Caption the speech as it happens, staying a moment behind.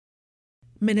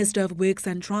Minister of Works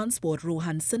and Transport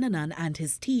Rohan Sinanan and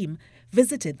his team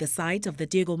visited the site of the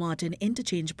Diego Martin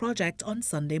Interchange Project on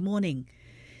Sunday morning.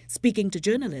 Speaking to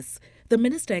journalists, the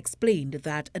minister explained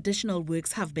that additional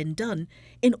works have been done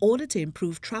in order to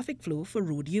improve traffic flow for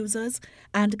road users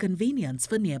and convenience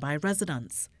for nearby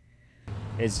residents.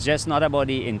 It's just not about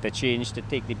the interchange to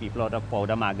take the people out of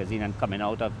Powder Magazine and coming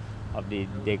out of the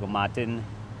Diego Martin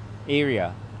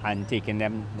area and taking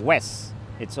them west.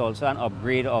 It's also an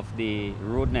upgrade of the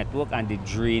road network and the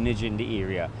drainage in the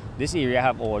area. This area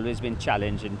have always been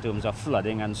challenged in terms of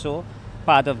flooding, and so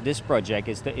part of this project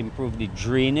is to improve the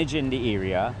drainage in the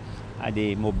area,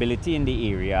 the mobility in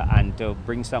the area, and to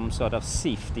bring some sort of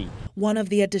safety. One of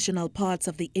the additional parts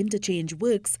of the interchange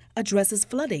works addresses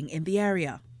flooding in the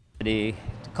area. The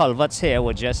culverts here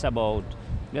were just over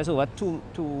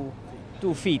 2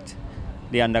 feet,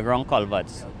 the underground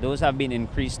culverts. Those have been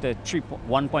increased to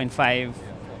 1.5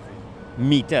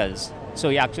 meters. So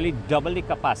you actually double the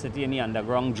capacity in the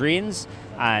underground drains,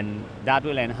 and that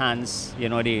will enhance,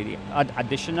 the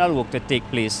additional work to take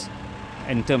place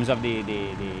in terms of the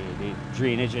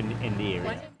drainage in the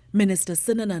area. Minister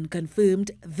Sinanan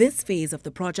confirmed this phase of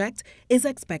the project is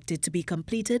expected to be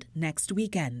completed next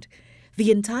weekend.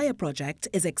 The entire project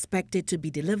is expected to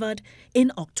be delivered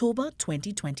in October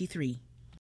 2023.